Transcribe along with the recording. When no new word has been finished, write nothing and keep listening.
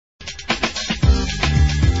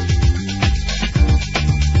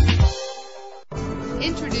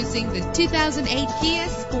2008 Kia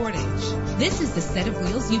Sportage. This is the set of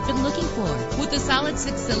wheels you've been looking for, with a solid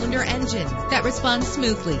 6-cylinder engine that responds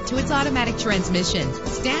smoothly to its automatic transmission.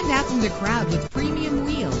 Stand out from the crowd with premium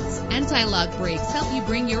wheels. Anti-lock brakes help you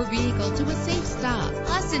bring your vehicle to a safe stop.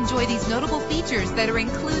 Plus, enjoy these notable features that are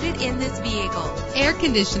included in this vehicle: air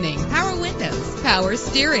conditioning, power windows, power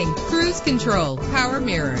steering, cruise control, power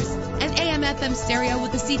mirrors, an AM/FM stereo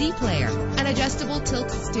with a CD player, an adjustable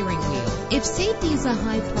tilt steering wheel. If safety is a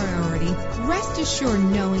high priority, rest assured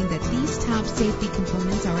knowing that these top safety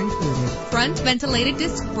components are included: front ventilated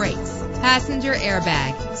disc brakes, passenger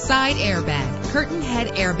airbag, side airbag, curtain head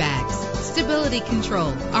airbags, stability control.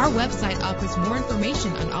 Our website offers more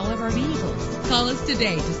information on all of our vehicles. Call us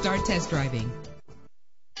today to start test driving.